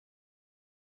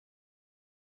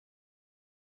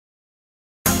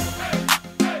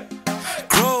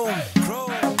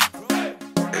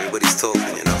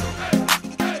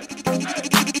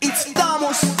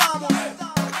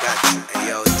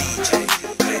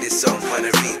on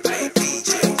a replay,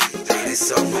 DJ. Play this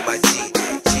song with my G-Day.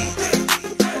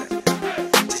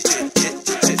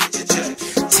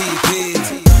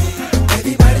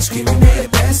 Everybody screaming their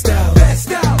best out.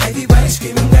 Everybody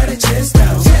screaming got a chest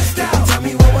out. Tell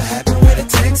me what will happen when the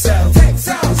text out. Cause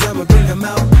I'ma bring them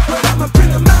out.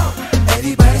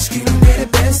 Everybody screaming their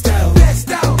best out.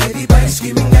 Everybody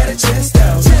screaming got a chest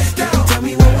out. Tell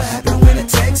me what will happen when the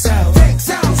text out. Cause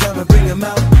I'ma bring them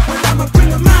out.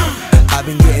 I've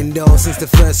been getting dough since the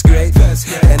first grade,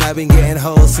 and I've been getting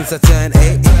hoes since I turned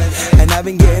 8, and I've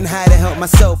been getting high to help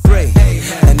myself pray,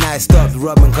 and I stopped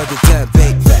rubbing cause it turned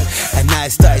bait, and I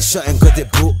started shotting cause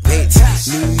it brought paint.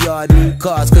 New yard, new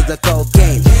cars cause the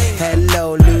cocaine.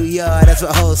 Hallelujah, that's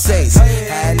what hoes says.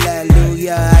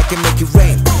 Hallelujah, I can make it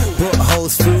rain. Put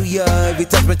hoes through ya every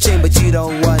touch my chain, but you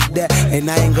don't want that, and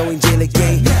I ain't going jail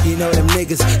again. You know them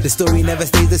niggas, the story never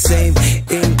stays the same.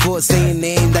 In court saying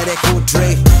name that they call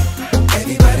Dre.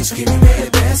 Everybody screaming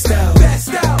their best out.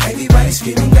 Everybody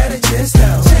screaming got a chest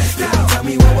out. Tell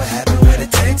me what will happen when the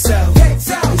text out.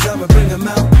 Cause I'ma bring them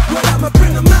out.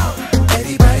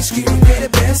 Everybody screaming their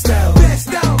best out.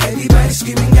 Everybody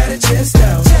screaming got a chest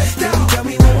out. Tell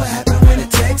me what will happen when the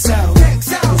text out.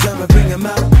 Cause I'ma bring them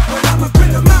out.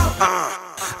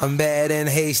 I'm bad and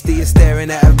hasty, staring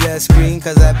at a blur screen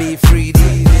cause I be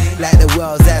 3D. Like the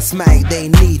world's that smack, they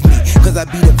need me cause I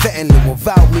be the veteran,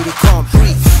 without me they can't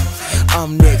breathe.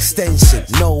 I'm the extension,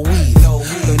 no weave.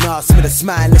 Don't ask me to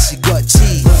smile unless you got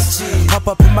cheese. Hop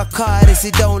up in my car, they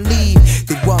say don't leave.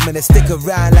 They want me to stick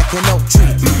around like an oak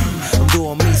tree. I'm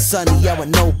doing me sunny, I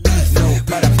want no beef.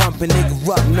 But I pump a nigga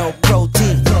up, no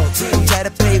protein. Try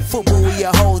to play football with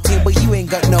your whole team, but you ain't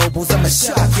got no balls, I'm a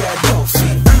shark, yeah, I don't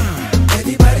feel.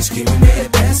 Everybody screaming their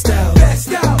best out.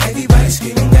 Everybody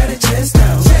screaming got a chest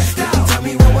out. Tell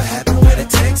me what will happen when the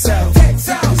text out. Cause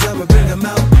I'ma bring them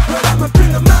out.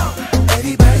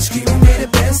 Everybody screaming their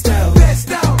best out.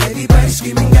 Everybody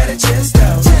screaming got a chest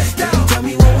out. Tell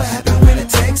me what will happen when the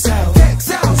text out.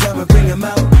 Cause I'ma bring them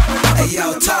out. Hey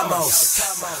yo,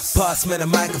 Thomas, pass me the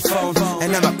microphone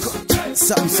and I'ma cook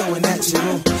something so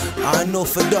unnatural,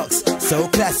 unorthodox, so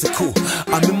classical.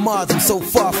 I'm in Mars, I'm so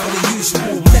far from the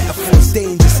usual. Metaphors,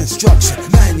 dangerous instruction,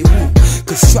 manual,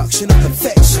 construction of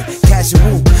perfection,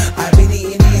 casual. I've been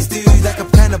eating these dudes like a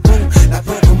cannibal, like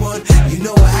Pokemon, you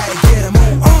know how to get them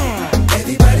all.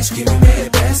 Everybody screaming their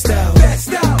best out.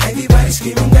 Everybody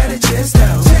screaming got a chest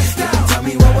out. Tell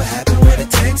me what will happen when the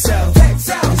text out. Cause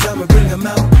I'ma bring them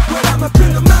out.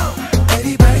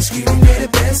 Everybody screaming their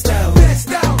best out.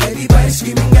 Everybody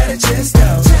screaming got a chest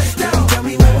out. Tell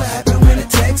me what will happen when the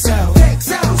text out.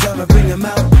 Cause I'ma bring them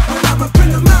out.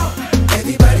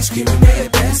 Everybody screaming their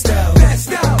best out.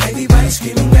 Everybody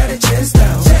screaming got a chest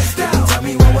out. Tell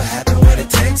me what will happen when the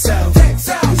text out. Cause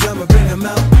I'ma bring them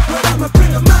out.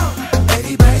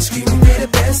 Everybody screaming